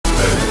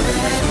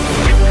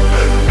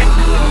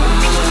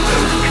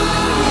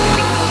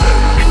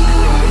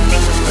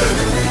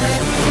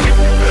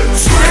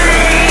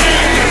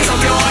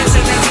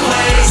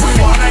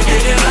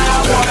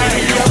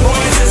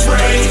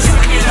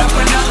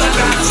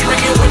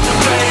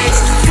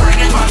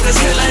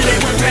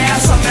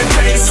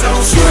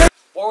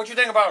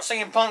thing about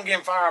seeing Punk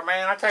getting fired,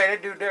 man, I tell you,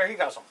 that dude there, he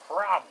got some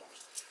problems.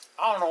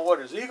 I don't know what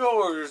his ego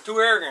or he's too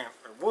arrogant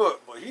or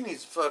what, but he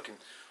needs to fucking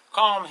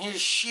calm his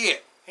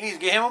shit. He needs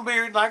to get him a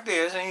beard like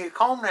this, and he needs to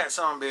comb that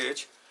son of a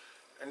bitch,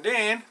 and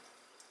then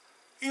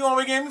he won't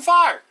be getting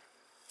fired.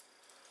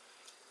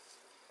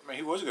 I mean,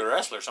 he was a good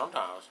wrestler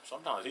sometimes.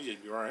 Sometimes he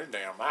just be running his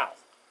damn mouth.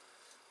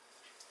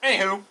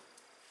 Anywho,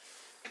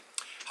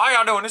 how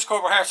y'all doing? This is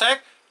Corporal Half-Sank,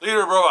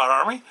 leader of the Robot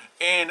Army,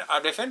 and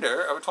a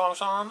defender of the Twang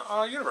Song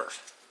universe.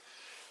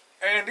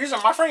 And these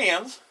are my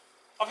friends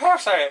of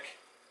Half-Sank.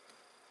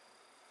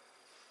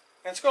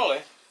 And Scully,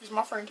 he's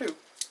my friend too.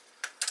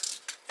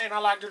 And I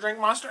like to drink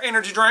Monster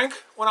Energy drink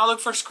when I look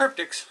for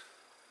cryptics.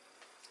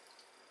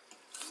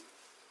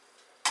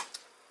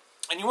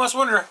 And you must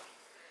wonder,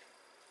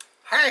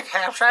 hey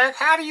Half-Sank,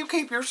 how do you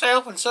keep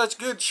yourself in such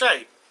good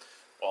shape?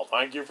 Well,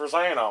 thank you for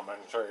saying I'm in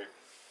shape.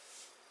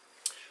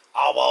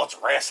 I watch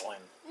wrestling.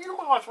 You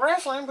watch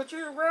wrestling, but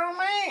you're a grown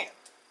man.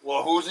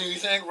 Well, who do you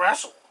think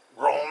wrestle?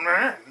 Grown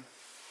man.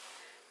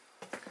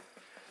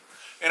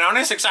 And on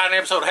this exciting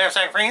episode of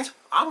Half-Sank Friends,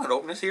 I'm going to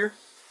open this here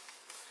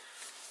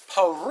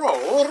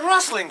Pro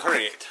Wresting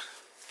Crate.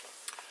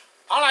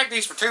 I like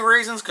these for two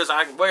reasons, because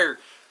I can wear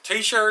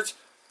t-shirts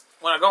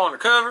when I go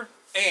undercover,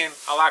 and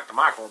I like the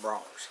micro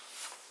brawlers.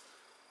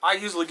 I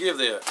usually give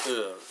the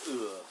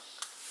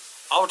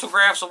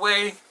autographs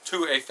away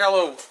to a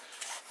fellow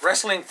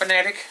wrestling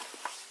fanatic.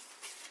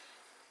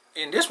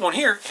 And this one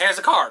here has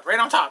a card right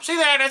on top. See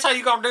that? That's how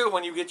you're going to do it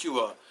when you get you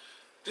a...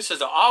 This is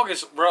the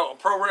August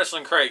Pro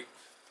Wrestling Crate.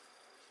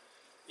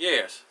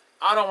 Yes.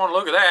 I don't want to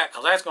look at that,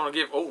 because that's going to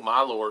give... Oh,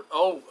 my lord.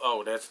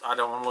 Oh, that's... I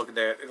don't want to look at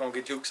that. It's going to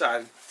get too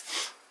excited.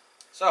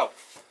 So,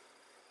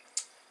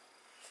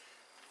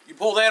 you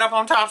pull that up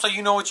on top so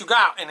you know what you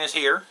got in this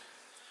here.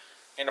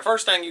 And the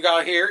first thing you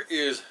got here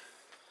is...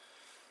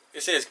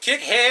 It says,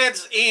 kick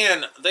heads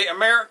in the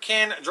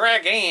American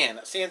Dragon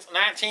since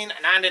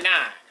 1999.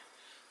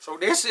 So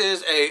this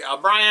is a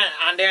Brian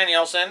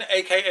Danielson,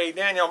 a.k.a.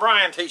 Daniel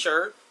Bryan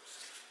t-shirt.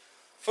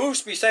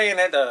 Foos be saying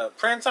that the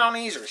prints on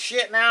these are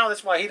shit now.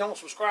 That's why he don't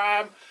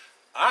subscribe.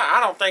 I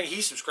don't think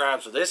he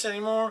subscribes to this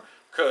anymore,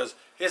 because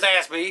his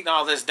ass be eating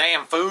all this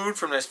damn food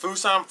from this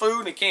Fuson food,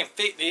 and he can't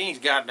fit in these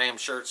goddamn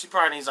shirts. He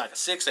probably needs like a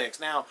 6X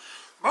now.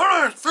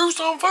 My name's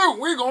Fuson Food.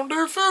 We're going to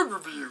do a food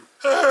review.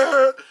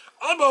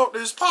 I bought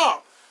this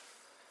pop.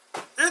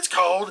 It's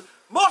called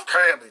Muff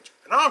Cabbage,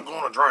 and I'm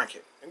going to drink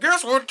it. And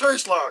guess what it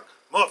tastes like?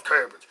 Muff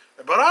cabbage.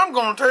 But I'm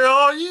going to tell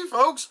all you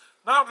folks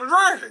not to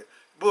drink it.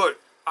 But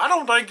I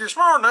don't think you're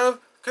smart enough,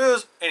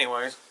 because,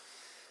 anyways,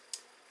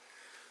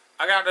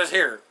 I got this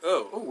here.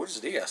 Oh, what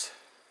is this?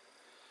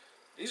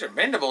 These are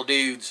bendable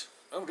dudes.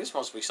 Oh, this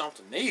must be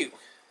something new.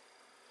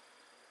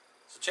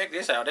 So check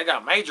this out. They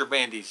got major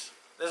bendies.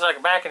 This is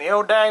like back in the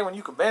old day when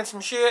you could bend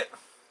some shit.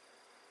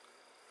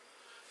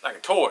 Like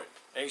a toy.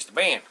 They used to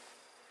bend.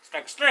 It's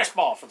like a stress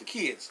ball for the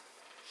kids.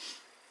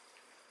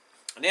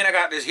 And then I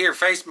got this here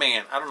Face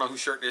Man. I don't know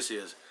whose shirt this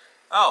is.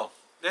 Oh,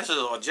 this is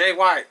a Jay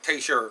White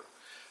t-shirt.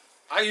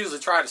 I usually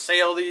try to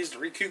sell these to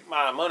recoup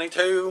my money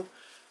too,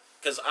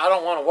 because I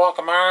don't want to walk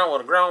around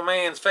with a grown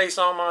man's face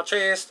on my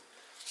chest,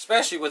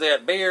 especially with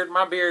that beard.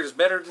 My beard is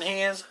better than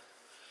his.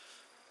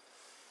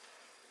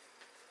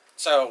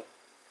 So,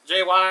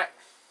 Jay White,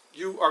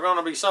 you are going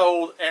to be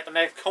sold at the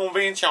next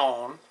convention.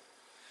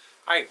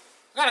 Hey, I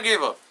gotta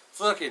give a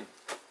fucking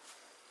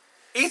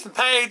Ethan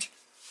Page.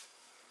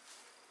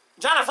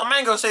 Johnny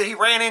Flamingo said he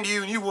ran into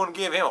you and you wouldn't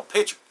give him a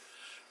picture.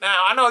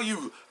 Now, I know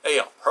you a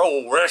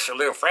pro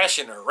wrestler,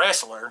 freshener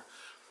wrestler,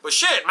 but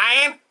shit,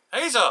 man,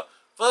 he's a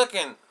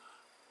fucking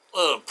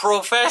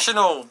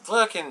professional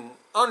fucking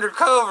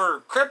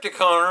undercover cryptic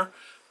hunter,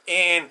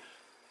 and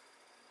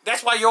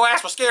that's why your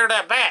ass was scared of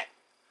that bat.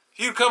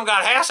 You'd come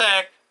got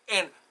Half-Sank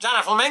and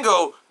Johnny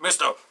Flamingo,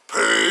 Mr.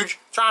 Page,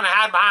 trying to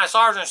hide behind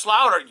Sergeant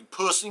Slaughter, you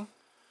pussy.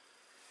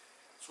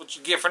 That's what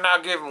you get for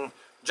not giving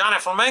Johnny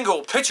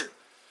Flamingo a picture.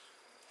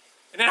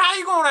 And then how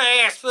you gonna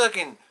ask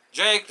fucking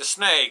Jake the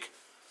Snake,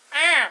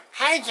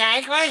 hey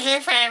Jake, what's your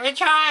favorite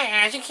toy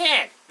as a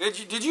kid?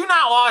 Did you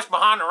not watch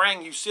Behind the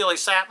Ring, you silly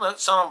sapnut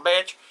son of a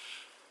bitch?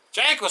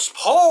 Jake was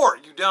poor,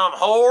 you dumb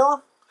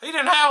whore. He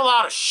didn't have a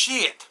lot of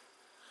shit.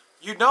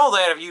 You'd know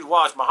that if you'd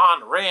watched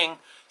Behind the Ring,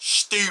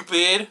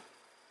 stupid.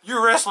 You're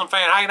a wrestling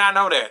fan, how you not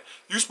know that?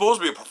 You're supposed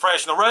to be a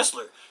professional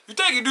wrestler. You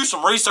think you do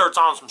some research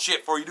on some shit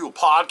before you do a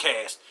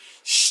podcast.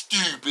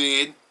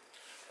 Stupid.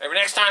 Every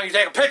next time you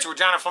take a picture with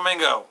Johnny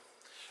Flamingo.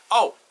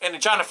 Oh, and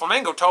Johnny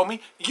Flamingo told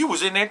me you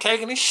was in there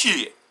taking a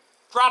shit.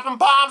 Dropping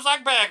bombs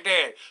like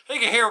Baghdad. He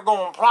could hear it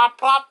going plop,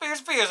 plop,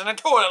 fizz, fizz in the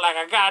toilet like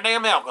a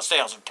goddamn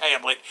Alka-Seltzer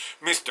tablet.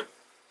 Mr.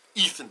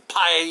 Ethan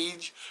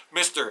Page.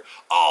 Mr.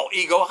 All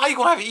Ego. How you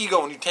gonna have an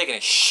ego when you're taking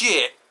a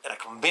shit at a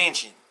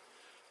convention?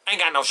 Ain't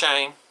got no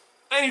shame.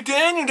 And you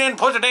didn't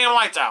put the damn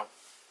lights out.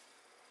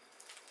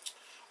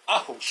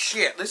 Oh,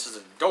 shit. This is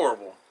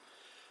adorable.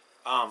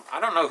 I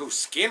don't know who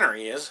Skinner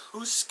is.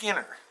 Who's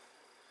Skinner?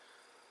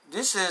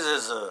 This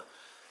is a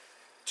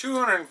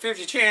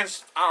 250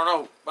 chance. I don't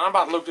know, but I'm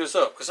about to look this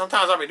up, because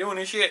sometimes I'll be doing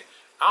this shit.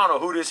 I don't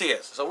know who this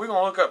is. So we're going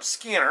to look up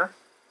Skinner.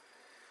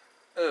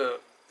 The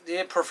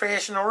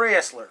professional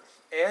wrestler.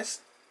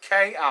 S-K-I-N-N-E-R.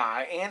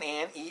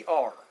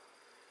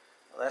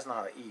 Well, that's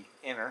not an E.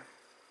 Enter.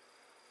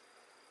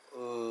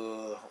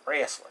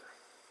 Wrestler.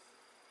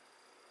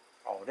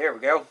 Oh, there we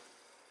go.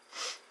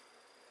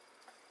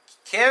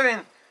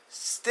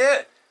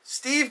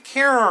 Steve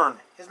Kern.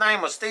 His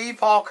name was Steve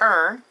Paul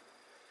Kern.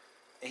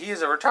 He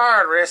is a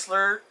retired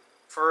wrestler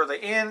for the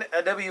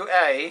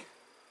NWA.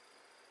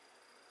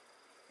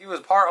 He was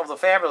part of the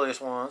Fabulous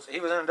Ones. He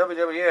was in the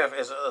WWF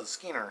as a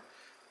Skinner.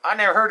 I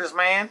never heard this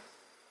man.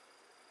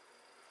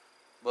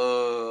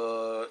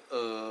 But,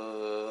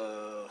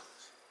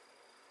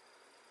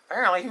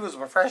 apparently he was a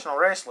professional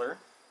wrestler.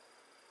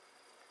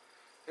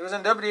 He was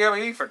in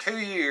WWE for 2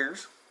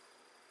 years.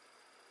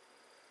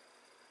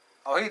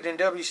 Oh, he was in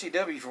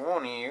WCW for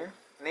 1 year.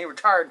 And he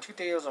retired in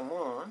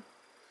 2001.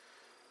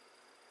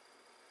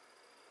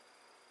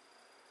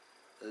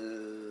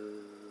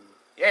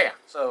 Yeah,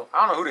 so I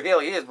don't know who the hell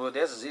he is, but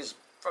this is his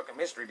fucking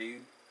mystery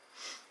dude.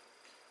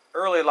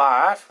 Early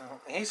life.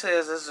 He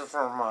says this is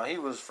from, he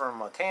was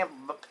from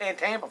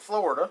Tampa,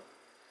 Florida.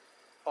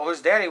 Oh,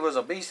 his daddy was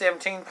a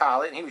B-17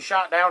 pilot, and he was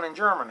shot down in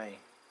Germany.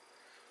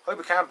 He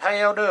became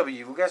POW.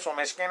 Well, guess what,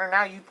 Miss Skinner?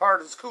 Now you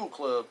part of the school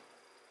club.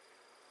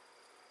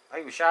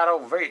 He was shot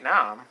over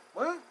Vietnam.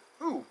 What?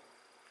 Who?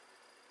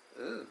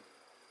 Ooh.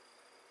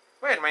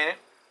 Wait a minute.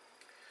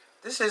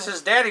 This is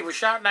his daddy was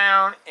shot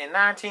down in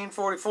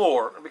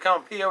 1944 and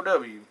become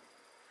POW.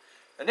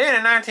 And then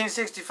in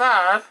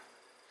 1965,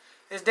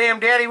 his damn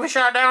daddy was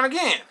shot down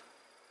again.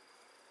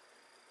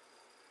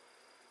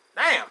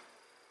 Damn.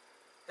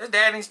 His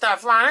daddy needs to stop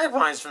flying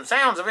airplanes from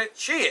sounds of it.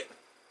 Shit.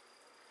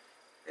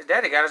 His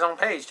daddy got his own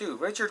page too.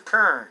 Richard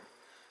Kern.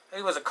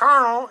 He was a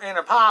colonel and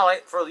a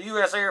pilot for the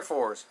U.S. Air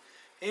Force.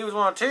 He was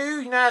one of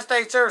 2 United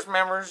States service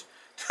members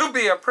to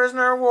be a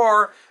prisoner of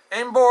war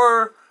and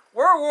bore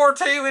World War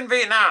II in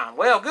Vietnam.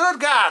 Well, good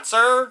God,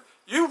 sir.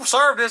 You've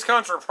served this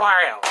country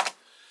proud.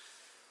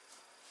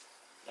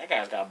 That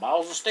guy's got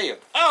balls of steel.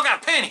 Oh, I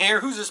got a pen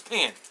here. Who's this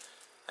pen?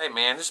 Hey,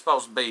 man, this is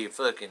supposed to be a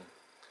fucking...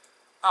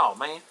 Oh,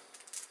 man.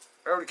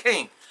 Brody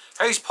King.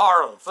 He's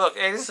part of the fuck...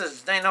 Hey,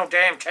 this ain't no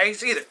damn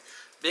case either.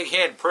 Big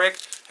head prick.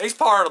 He's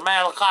part of the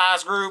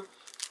Malachi's group,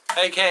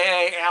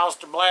 a.k.a.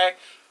 Aleister Black.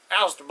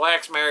 Aleister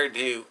Black's married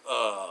to,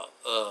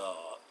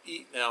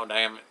 no,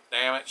 damn it.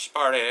 She's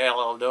part of the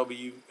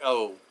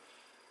LLWO.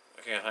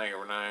 I can't think of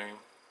her name.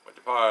 But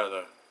they're part of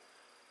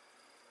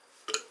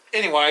the...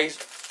 Anyways,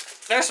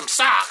 there's some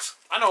socks.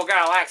 I know a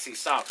guy likes these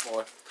socks,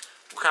 boy.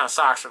 What kind of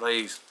socks are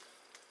these?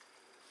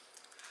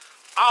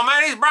 Oh,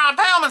 man, these Brian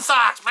Pillman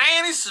socks,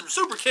 man. These are some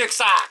super kick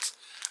socks.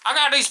 I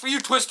got these for you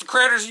twisted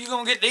critters. You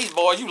gonna get these,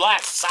 boys. You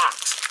like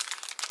socks.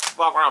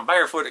 Walk around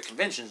barefoot at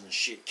conventions and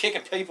shit,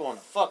 kicking people in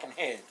the fucking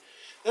head.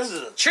 This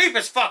is the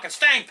cheapest fucking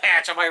sting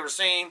patch I've ever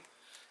seen.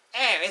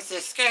 Oh, it's a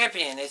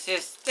scorpion. It's a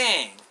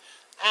sting.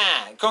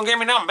 Couldn't give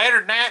me nothing better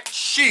than that.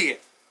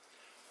 Shit.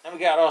 Then we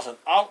got us an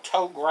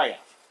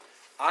autograph.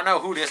 I know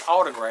who this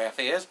autograph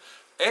is.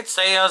 It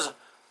says,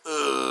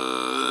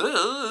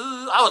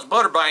 I was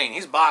Butterbane.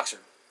 He's a boxer.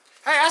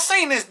 Hey, I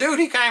seen this dude.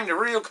 He came to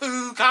Real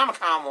Cool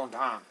Comic-Con one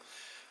time.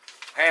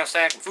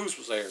 Half-Sank and Foose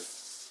was there.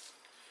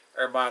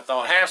 Everybody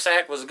thought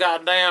Half-Sank was a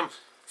goddamn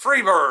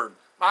Freebird.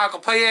 Michael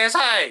P.S.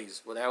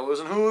 Hayes. But that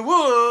wasn't who he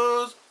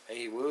was.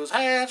 He was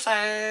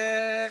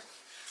Half-Sank.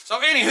 So,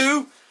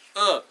 anywho,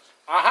 I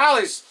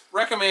highly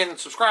recommend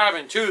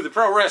subscribing to the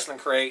Pro Wrestling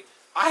Crate.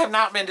 I have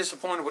not been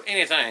disappointed with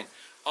anything.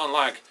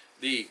 Unlike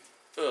the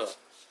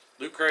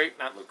Loot Crate.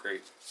 Not Loot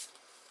Crate.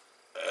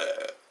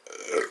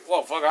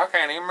 Well, fuck, I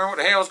can't even remember what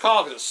the hell it's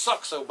called because it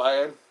sucks so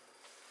bad.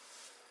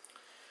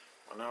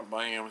 Well, not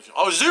Bam.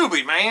 Oh,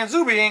 Zuby, man.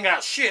 Zuby ain't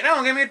got shit. They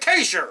don't give me a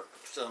t-shirt.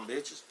 Some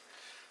bitches.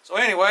 So,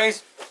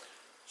 anyways,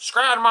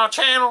 subscribe to my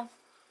channel.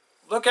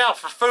 Look out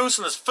for Foose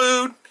and his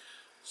food.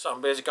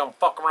 Some bitch gonna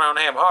fuck around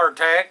and have a heart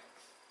attack.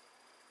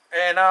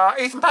 And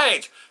Ethan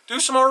Page, do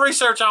some more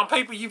research on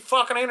people you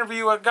fucking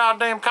interview at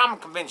goddamn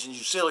comic conventions,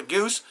 you silly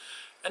goose.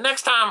 And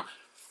next time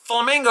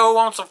Flamingo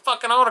wants a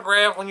fucking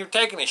autograph when you're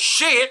taking a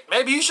shit,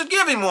 maybe you should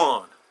give him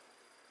one.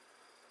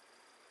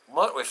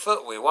 What we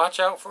foot we watch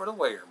out for the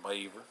wear,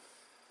 beaver.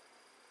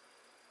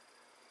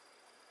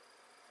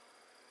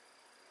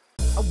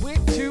 I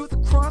went to the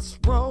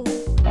crossroad.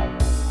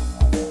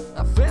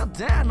 I fell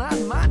down, I